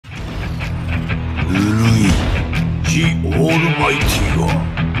The Almighty が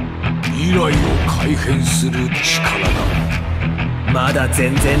未来を改変する力だ。まだ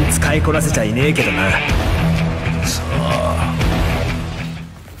全然使いこなせちゃいねえけどな。さあ。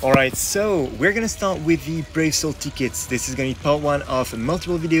 Alright, so we're gonna start with the Brave Soul tickets. This is gonna be part one of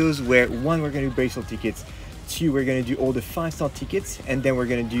multiple videos where one, we're gonna do Brave Soul tickets, two, we're gonna do all the 5-star tickets, and then we're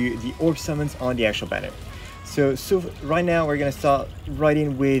gonna do the orb summons on the actual banner. So right now we're gonna start right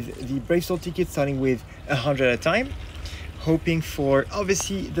in with the Brave Soul tickets, starting with 100 at a time, hoping for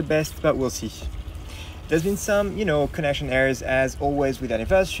obviously the best, but we'll see. There's been some, you know, connection errors as always with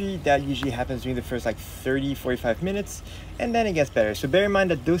anniversary. That usually happens during the first like 30-45 minutes, and then it gets better. So bear in mind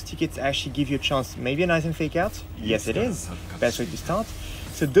that those tickets actually give you a chance, maybe an Aizen fake out. Yes, it is. Best way to start.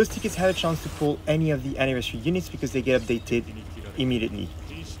 So those tickets have a chance to pull any of the anniversary units because they get updated immediately.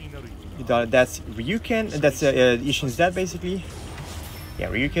 That's Ryuken, that's Ishin's dad basically. Yeah,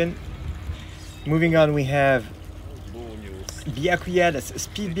 Ryuken. Moving on, we have Byakuya, that's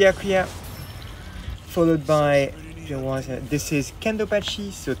Speed Byakuya. Followed by, this is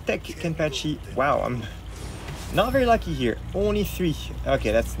Kendopachi, so Tech Kenpachi. Wow, I'm not very lucky here. Only 3.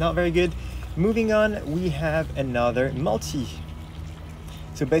 Okay, that's not very good. Moving on, we have another multi.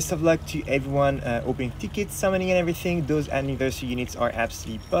 So best of luck to everyone opening tickets, summoning and everything. Those anniversary units are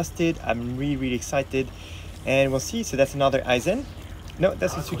absolutely busted. I'm really excited. And we'll see. So that's another Aizen. No,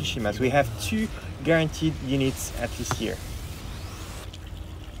 that's a Tsukishima. So we have 2 guaranteed units at least here.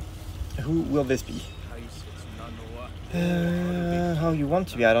 Who will this be? How you want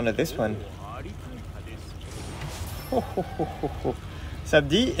to be? I don't know this one.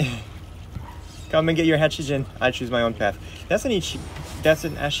 Sabdi, come and get your Hachijin. I choose my own path. That's an Ichi. That's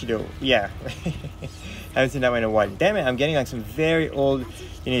an Ashido. Yeah. Haven't seen that one in a while. Damn it! I'm getting like some very old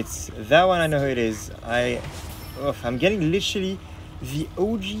units. That one I know who it is. I'm getting literally the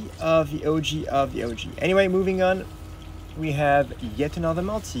OG of the OG of the OG. Anyway, moving on. We have yet another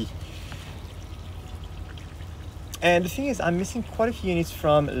multi. And the thing is, I'm missing quite a few units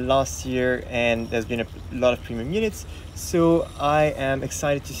from last year, and there's been a lot of premium units. So I am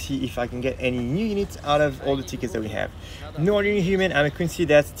excited to see if I can get any new units out of all the tickets that we have. No Ordinary Human, I'm a Quincy,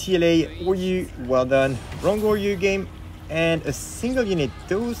 that's TLA, Oryu, well done. Wrong Oryu game, and a single unit.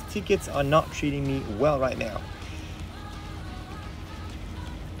 Those tickets are not treating me well right now.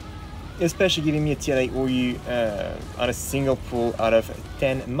 Especially giving me a TLA Oryu on a single pull out of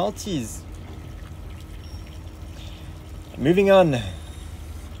 10 multis. Moving on.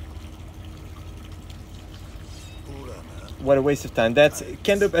 What a waste of time. That's the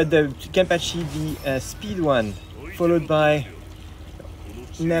Kenpachi, the speed one, followed by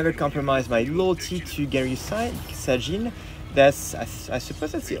never compromise my loyalty to Gary Sajin. That's I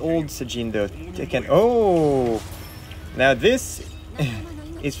suppose that's the old Sajin though. Oh, now this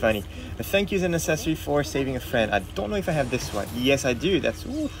is funny. A thank you is a necessary for saving a friend. I don't know if I have this one. Yes, I do. That's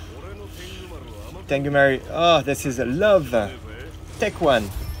oof. Thank you, Mary. Oh, this is a love. Tech one.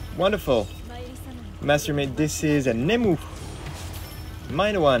 Wonderful. Mastermate, this is a Nemu.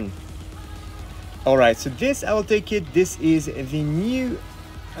 Minor one. Alright, so this, I will take it. This is the new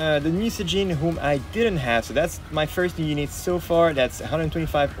Sajin whom I didn't have. So that's my first new unit so far. That's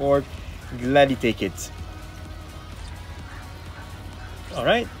 125 orb. Gladly take it.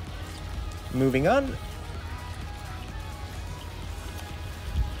 Alright. Moving on.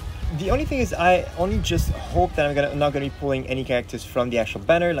 The only thing is, I only just hope that I'm not gonna be pulling any characters from the actual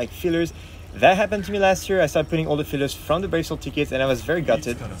banner, like fillers. That happened to me last year. I started putting all the fillers from the Brave Soul tickets, and I was very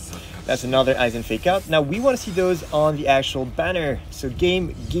gutted. That's another Aizen fake out. Now we want to see those on the actual banner. So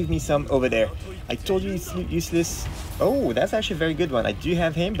game, give me some over there. I told you it's useless. Oh, that's actually a very good one. I do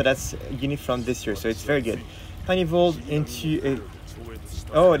have him, but that's a unit from this year, so it's very good. Tiny Evolved into a...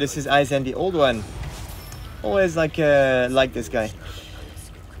 Oh, this is Aizen, the old one. Always like this guy.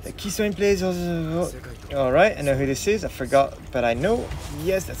 Kiso plays also. Alright, I know who this is. I forgot, but I know.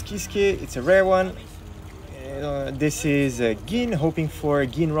 Yes, that's Kisuke. It's a rare one. This is Gin, hoping for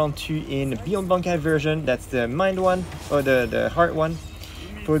Gin round 2 in Beyond Bankai version. That's the mind one, or the heart one.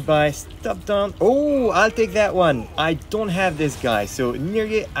 Followed by Stop Down. Oh, I'll take that one. I don't have this guy, so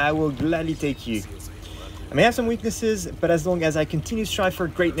Nirge, I will gladly take you. I may have some weaknesses, but as long as I continue to strive for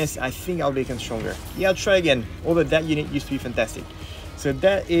greatness, I think I'll become stronger. Yeah, I'll try again, although that unit used to be fantastic. So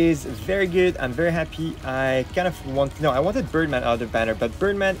that is very good. I'm very happy. I kind of I wanted Birdman out of the banner, but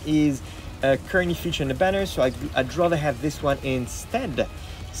Birdman is currently featured in the banner, so I'd rather have this one instead.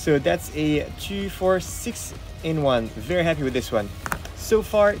 So that's a 2, 4, 6 in 1. Very happy with this one. So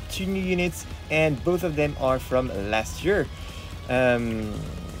far, 2 new units, and both of them are from last year.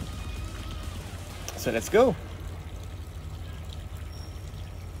 So let's go.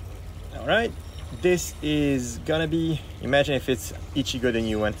 All right. This is gonna be, imagine if it's Ichigo, the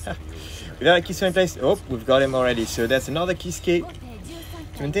new one. Without a Kisuke in place, oh, we've got him already. So that's another Kisuke.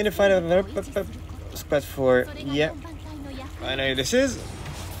 To maintain the fight, squad 4, yeah. I know who this is.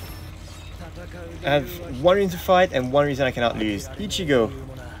 I have one reason to fight and one reason I cannot lose. Ichigo.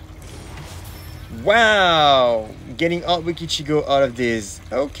 Wow! Getting out with Ichigo out of this.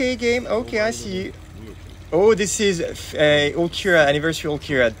 Okay, game. Okay, I see you. Oh, this is Okira, Anniversary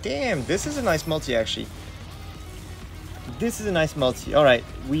Okira. Damn, this is a nice multi, actually. This is a nice multi. Alright,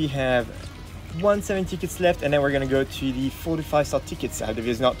 we have 170 tickets left, and then we're gonna go to the 4 to 5 star tickets. I hope the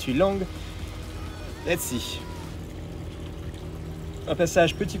video is not too long. Let's see. Au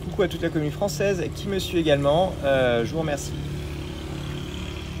passage, petit coucou à toute la commune française qui me suit également. Je vous remercie.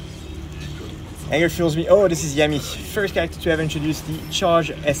 Anger fuels me. Oh, this is Yami. First character to ever introduce the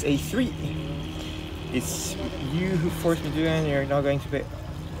Charge SA3. It's you who forced me to do it, and you're not going to pay.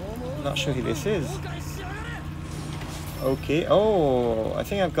 I'm not sure who this is. Okay. Oh, I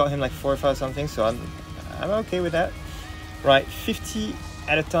think I've got him like 4 or 5 something, so I'm okay with that. Right, 50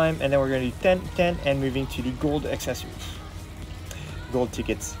 at a time, and then we're going to do 10, 10, and moving to the gold accessories. Gold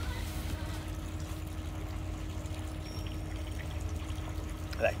tickets.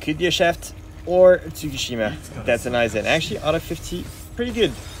 That could be a Shaft or Tsukishima. That's a nice end. Actually, out of 50, pretty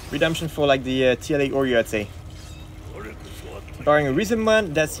good. Redemption for like the TLA Oreo, I'd say. Barring a recent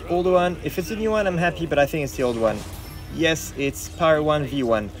one, that's the old one. If it's a new one, I'm happy, but I think it's the old one. Yes, it's Power 1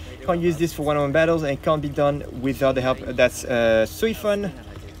 V1. Can't use this for one-on-one battles, and it can't be done without the help. That's Suifun.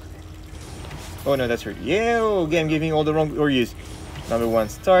 Oh no, that's her. Yeah, oh, okay, I'm giving all the wrong Oreos. Number 1,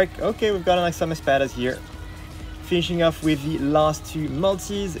 Stark. Okay, we've got like some espadas here. Finishing off with the last 2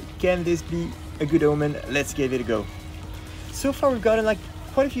 multis. Can this be a good omen? Let's give it a go. So far, we've gotten like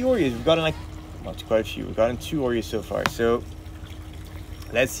quite a few Oreos. We've gotten like, not quite a few. We've gotten 2 Oreos so far. So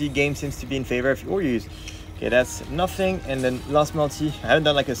let's see. Game seems to be in favor of Oreos. Okay, that's nothing. And then last multi. I haven't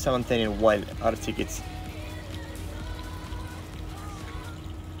done like a 7-10 in a while out of tickets.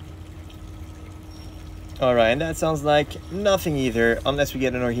 Alright, and that sounds like nothing either, unless we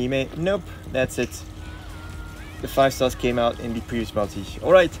get an Orihime. Nope, that's it. The 5 stars came out in the previous multi.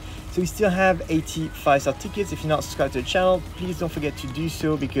 Alright, so we still have 80 5-star tickets. If you're not subscribed to the channel, please don't forget to do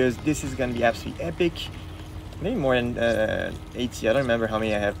so, because this is going to be absolutely epic. Maybe more than 80, I don't remember how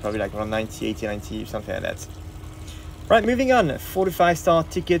many I have, probably like around 90, 80, 90, something like that. Right, moving on, 4 to 5-star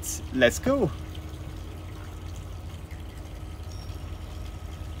tickets, let's go.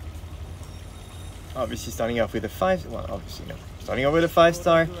 Obviously starting off with a 5, well obviously no, starting off with a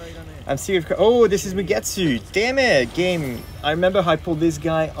 5-star. I'm serious. Oh, this is Mugetsu. Damn it, game. I remember how I pulled this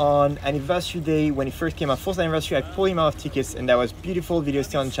guy on anniversary day when he first came out, 4th anniversary. I pulled him out of tickets, and that was beautiful. Video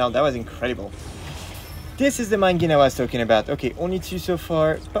still on the channel. That was incredible. This is the Mangin I was talking about. Okay, only 2 so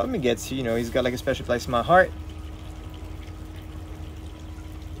far, but Mugetsu, you know, he's got like a special place in my heart.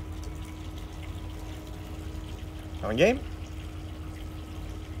 On game.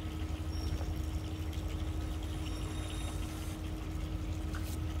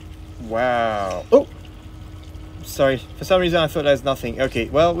 Wow. Oh! Sorry. For some reason I thought that was nothing. Okay,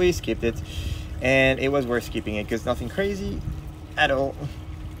 well, we skipped it. And it was worth skipping it, because nothing crazy at all.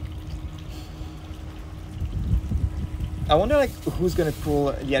 I wonder like who's gonna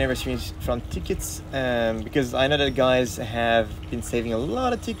pull the anniversary from tickets, because I know that guys have been saving a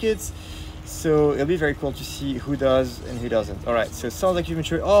lot of tickets. So it'll be very cool to see who does and who doesn't. Alright, so sounds like you've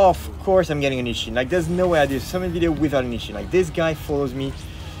matured. Oh, of course I'm getting an Ishin. Like, there's no way I do a summon video without an Ishin. Like, this guy follows me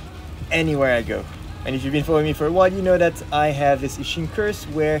anywhere I go. And if you've been following me for a while, you know that I have this Ishin curse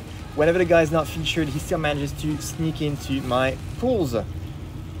where whenever the guy is not featured, he still manages to sneak into my pools.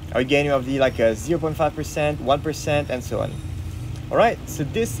 I gain of the like a 0.5%, 1%, and so on. Alright, so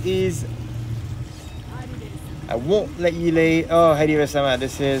this is... I won't let you lay... Oh, Hideo-sama,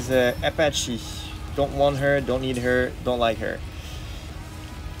 this is Apache. Don't want her, don't need her, don't like her.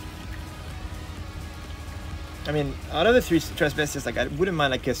 I mean, out of the 3 trespassers, like I wouldn't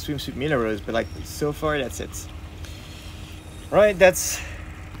mind like a swimsuit Millerose, but like so far that's it. Right, that's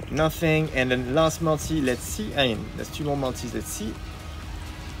nothing. And then last multi, let's see. I mean, there's 2 more multis, let's see.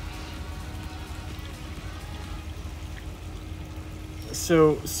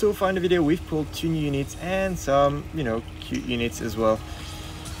 So far in the video, we've pulled 2 new units and some, you know, cute units as well.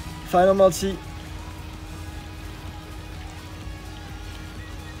 Final multi.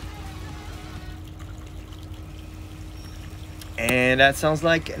 And that sounds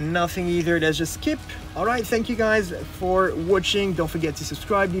like nothing either. Let's just skip. Alright, thank you guys for watching. Don't forget to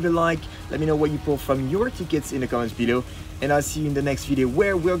subscribe, leave a like. Let me know what you pull from your tickets in the comments below. and I'll see you in the next video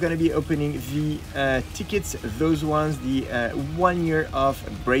where we're going to be opening the tickets, those ones, the 1 year of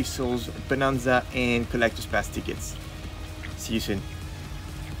Brave Souls, Bonanza and Collector's Pass tickets. See you soon.